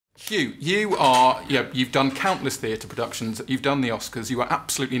Hugh, you are, you've done countless theatre productions, you've done the Oscars, you are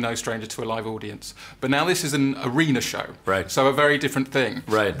absolutely no stranger to a live audience. But now this is an arena show, right? So a very different thing.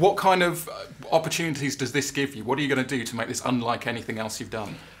 Right. What kind of opportunities does this give you? What are you going to do to make this unlike anything else you've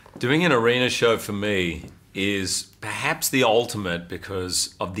done? Doing an arena show for me is perhaps the ultimate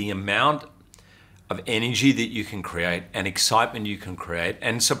because of the amount of energy that you can create and excitement you can create.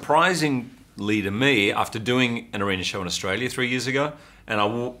 And surprisingly to me, after doing an arena show in Australia 3 years ago,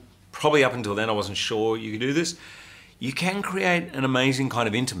 and probably up until then I wasn't sure you could do this, you can create an amazing kind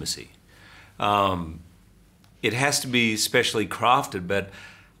of intimacy. It has to be specially crafted, but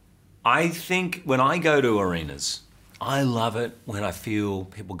I think when I go to arenas, I love it when I feel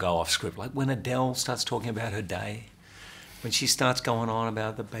people go off script. Like when Adele starts talking about her day, when she starts going on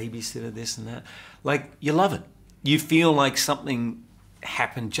about the babysitter, this and that. Like, you love it. You feel like something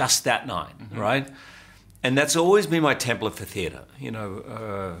happened just that night, right? And that's always been my template for theatre. You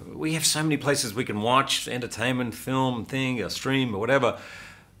know, we have so many places we can watch entertainment, film, thing, or stream, or whatever,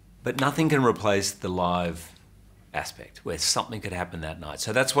 but nothing can replace the live aspect where something could happen that night.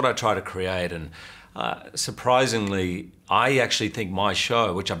 So that's what I try to create. And surprisingly, I actually think my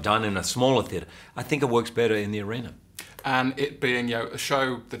show, which I've done in a smaller theatre, I think it works better in the arena. And it being a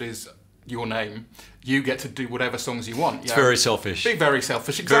show that is your name, you get to do whatever songs you want. It's very selfish. Be very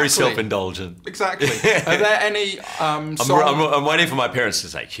selfish, exactly. Very self-indulgent. Exactly. Are there any songs... I'm waiting for my parents to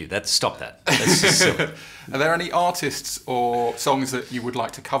say, Hugh, stop that. That's just silly. Are there any artists or songs that you would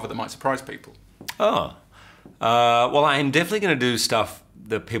like to cover that might surprise people? Oh. Well, I'm definitely going to do stuff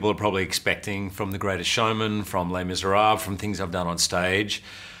that people are probably expecting from The Greatest Showman, from Les Miserables, from things I've done on stage.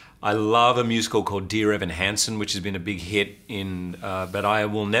 I love a musical called Dear Evan Hansen, which has been a big hit but I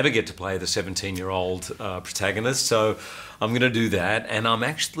will never get to play the 17-year-old protagonist, so I'm going to do that. And I'm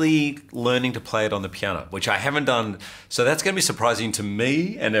actually learning to play it on the piano, which I haven't done. So that's going to be surprising to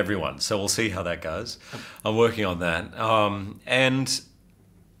me and everyone. So we'll see how that goes. I'm working on that. And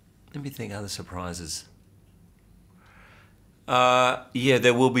let me think, other surprises. Yeah,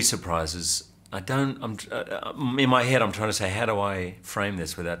 there will be surprises. In my head, I'm trying to say, how do I frame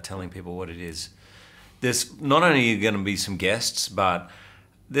this without telling people what it is? There's not only going to be some guests, but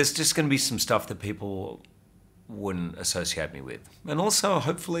there's just going to be some stuff that people wouldn't associate me with. And also,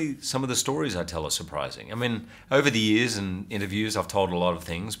 hopefully, some of the stories I tell are surprising. I mean, over the years and interviews, I've told a lot of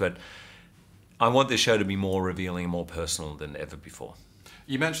things, but I want this show to be more revealing and more personal than ever before.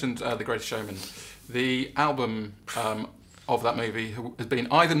 You mentioned The Greatest Showman. The album of that movie has been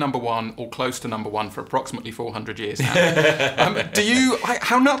either #1 or close to #1 for approximately 400 years now.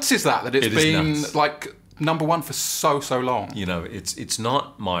 How nuts is that it's been like #1 for so long? You know, it's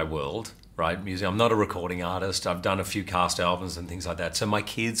not my world, right? Music. I'm not a recording artist. I've done a few cast albums and things like that. So my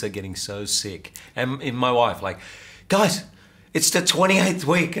kids are getting so sick, and my wife, like, guys, it's the 28th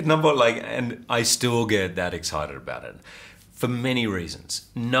week at and I still get that excited about it for many reasons.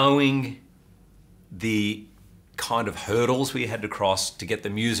 Knowing the kind of hurdles we had to cross to get the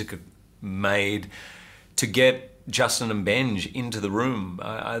music made, to get Justin and Benj into the room.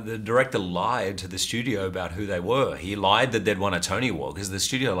 The director lied to the studio about who they were. He lied that they'd won a Tony Award because the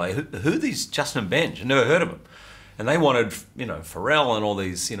studio like, who are these Justin and Benj? I never heard of them. And they wanted, Pharrell and all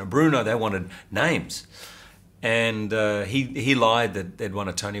these, Bruno, they wanted names. And he lied that they'd won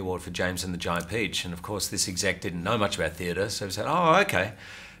a Tony Award for James and the Giant Peach. And of course, this exec didn't know much about theatre, so he said, oh, okay.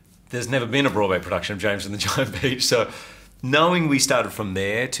 There's never been a Broadway production of James and the Giant Peach. So knowing we started from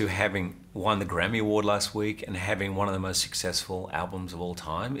there to having won the Grammy Award last week and having one of the most successful albums of all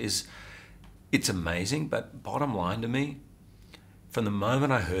time it's amazing. But bottom line to me, from the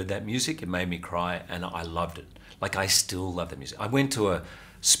moment I heard that music, it made me cry and I loved it. Like, I still love that music. I went to a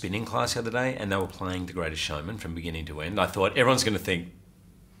spinning class the other day and they were playing The Greatest Showman from beginning to end. I thought everyone's going to think,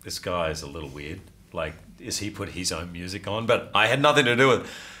 this guy is a little weird. Like, is he put his own music on? But I had nothing to do with it.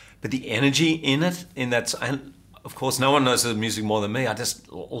 But the energy in it, and of course no one knows the music more than me, I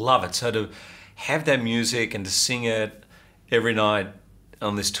just love it. So to have that music and to sing it every night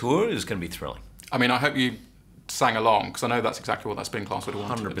on this tour is going to be thrilling. I mean, I hope you sang along, because I know that's exactly what that spin class would have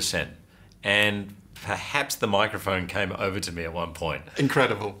wanted. 100%. And perhaps the microphone came over to me at one point.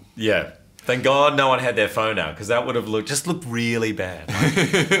 Incredible. Yeah. Thank God no one had their phone out, because that would have looked really bad.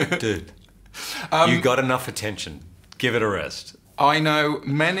 Like, dude, you got enough attention. Give it a rest. I know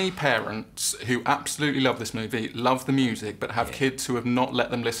many parents who absolutely love this movie, love the music, but have kids who have not let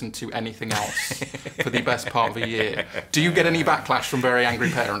them listen to anything else for the best part of a year. Do you get any backlash from very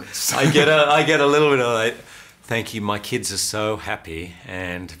angry parents? I get a little bit of like, thank you, my kids are so happy,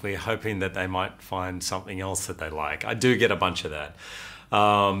 and we're hoping that they might find something else that they like. I do get a bunch of that.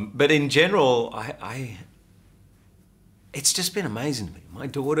 But in general, it's just been amazing to me. My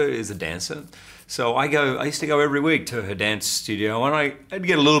daughter is a dancer, so I used to go every week to her dance studio, and I'd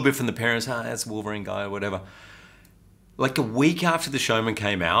get a little bit from the parents, that's a Wolverine guy or whatever. Like a week after The Showman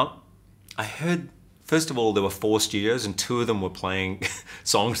came out, I heard, first of all, there were 4 studios and 2 of them were playing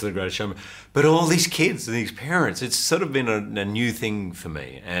songs to The Greatest Showman. But all these kids, these parents, it's sort of been a new thing for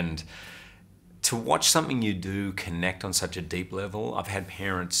me. And to watch something you do connect on such a deep level, I've had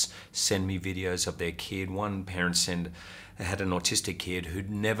parents send me videos of their kid. One parent had an autistic kid who'd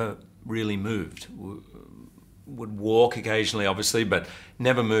never really moved. Would walk occasionally, obviously, but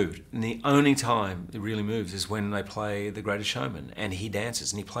never moved. And the only time it really moves is when they play The Greatest Showman, and he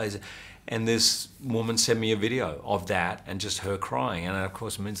dances and he plays it. And this woman sent me a video of that and just her crying, and that, of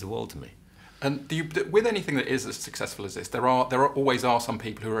course, means the world to me. And with anything that is as successful as this, there always are some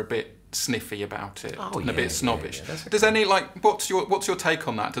people who are a bit sniffy about it and a bit snobbish. Yeah, Does any what's your take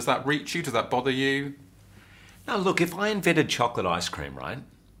on that? Does that reach you? Does that bother you? Now, look, if I invented chocolate ice cream, right?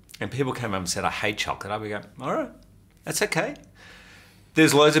 And people came up and said, I hate chocolate, I would go, all right, that's okay.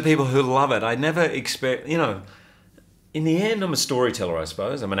 There's loads of people who love it. I never expect, in the end, I'm a storyteller, I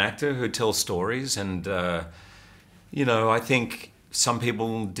suppose. I'm an actor who tells stories. And, I think some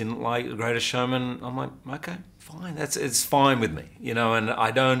people didn't like The Greatest Showman. I'm like, okay, fine. It's fine with me, and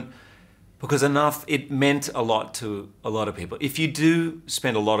I don't, because it meant a lot to a lot of people. If you do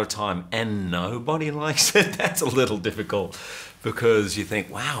spend a lot of time and nobody likes it, that's a little difficult. Because you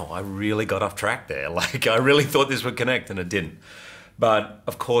think, wow, I really got off track there. Like, I really thought this would connect, and it didn't. But,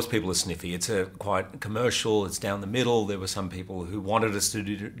 of course, people are sniffy. It's quite commercial. It's down the middle. There were some people who wanted us to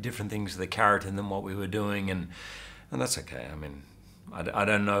do different things to the character than what we were doing, and that's okay. I mean, I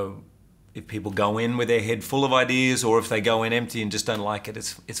don't know if people go in with their head full of ideas or if they go in empty and just don't like it.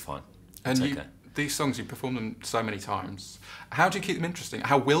 It's fine. It's okay. These songs, you perform them so many times. How do you keep them interesting?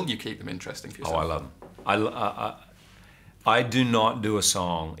 How will you keep them interesting for yourself? Oh, I love them. I do not do a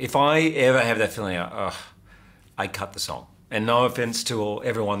song. If I ever have that feeling, I cut the song. And no offense to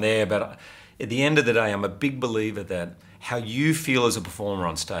everyone there, but at the end of the day, I'm a big believer that how you feel as a performer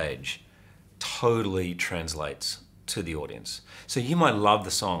on stage totally translates to the audience. So you might love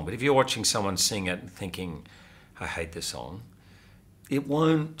the song, but if you're watching someone sing it and thinking, I hate this song,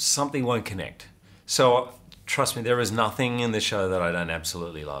 something won't connect. So trust me, there is nothing in the show that I don't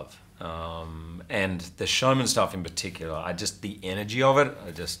absolutely love. And the Showman stuff in particular, the energy of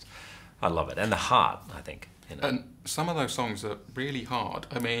it, I love it. And the heart, I think. And some of those songs are really hard.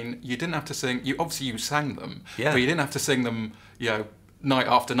 I mean, you didn't have to sing, you sang them, yeah. But you didn't have to sing them, night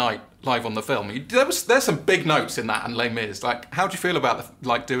after night live on the film. There's some big notes in that and Les Mis. Like, how do you feel about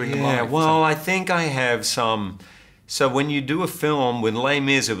doing them live? Yeah, well, I think I have some. So when you do a film, when Les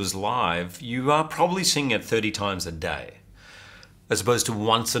Mis it was live, you are probably singing it 30 times a day, as opposed to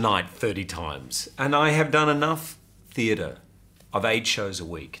once a night 30 times. And I have done enough theatre of 8 shows a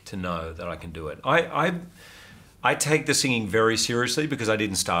week to know that I can do it. I take the singing very seriously because I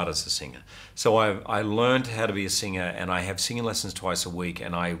didn't start as a singer. So I learned how to be a singer, and I have singing lessons twice a week,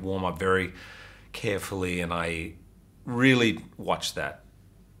 and I warm up very carefully, and I really watch that.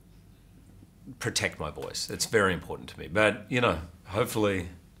 Protect my voice. It's very important to me. But, hopefully,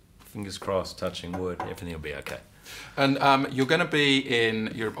 fingers crossed, touching wood, everything will be okay. And you're going to be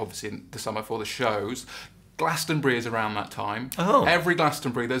you're obviously in the summer for the shows. Glastonbury is around that time. Oh. Every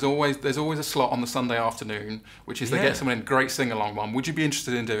Glastonbury, there's always a slot on the Sunday afternoon, which is they get someone in, great sing-along one. Would you be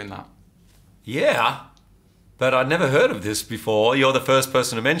interested in doing that? Yeah. But I'd never heard of this before. You're the first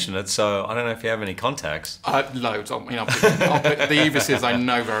person to mention it, so I don't know if you have any contacts. Loads. I'll put the Evises I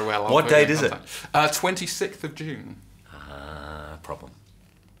know very well. What date is it? 26th of June. Problem.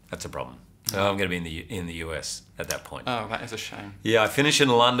 That's a problem. Oh, I'm going to be in the US at that point. Oh, that is a shame. Yeah, I finish in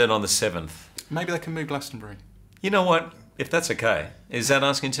London on the 7th. Maybe they can move Glastonbury. You know what? If that's okay. Is that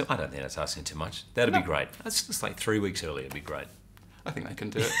asking too... I don't think that's asking too much. That'd be great. That's just like 3 weeks early. It'd be great. I think they can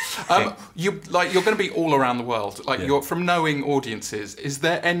do it. You're going to be all around the world. You're from knowing audiences. Is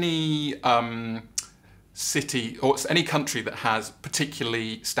there any city or any country that has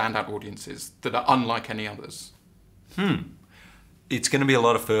particularly standout audiences that are unlike any others? It's going to be a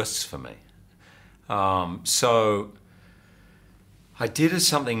lot of firsts for me. So I did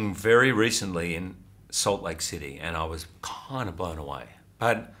something very recently in Salt Lake City, and I was kind of blown away.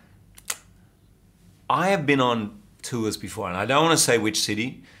 But I have been on tours before, and I don't want to say which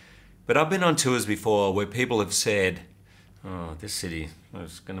city, but I've been on tours before where people have said, oh, this city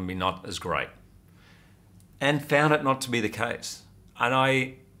is going to be not as great, and found it not to be the case. And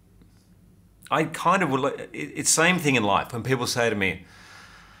I kind of would, it's the same thing in life. When people say to me,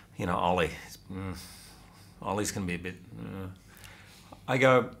 Ollie's going to be a bit, I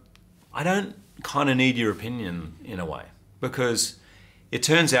go, I don't kind of need your opinion in a way. because it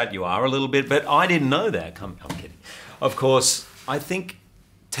turns out you are a little bit, but I didn't know that. I'm kidding. Of course, I think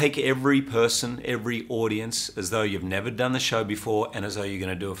take every person, every audience as though you've never done the show before and as though you're going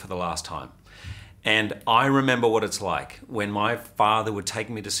to do it for the last time. And I remember what it's like when my father would take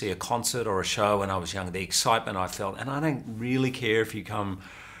me to see a concert or a show when I was young, the excitement I felt. And I don't really care if you come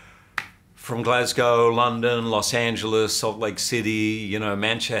from Glasgow, London, Los Angeles, Salt Lake City, you know,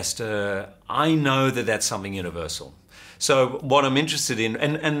 Manchester. I know that that's something universal. So what I'm interested in,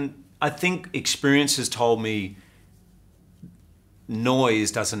 and I think experience has told me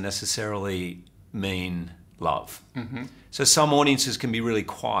noise doesn't necessarily mean love. Mm-hmm. So some audiences can be really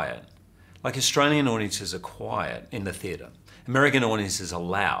quiet. Like Australian audiences are quiet in the theatre. American audiences are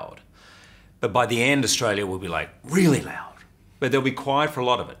loud. But by the end, Australia will be like really loud. But they'll be quiet for a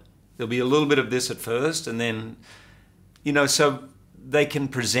lot of it. There'll be a little bit of this at first, and then, you know, so they can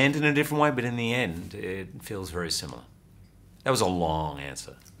present in a different way, but in the end, it feels very similar. That was a long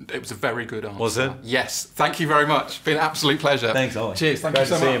answer. It was a very good answer. Was it? Yes. Thank you very much. Been an absolute pleasure. Thanks, Ollie. Cheers. Thank Great you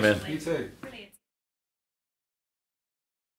so to see much. you, man. You too.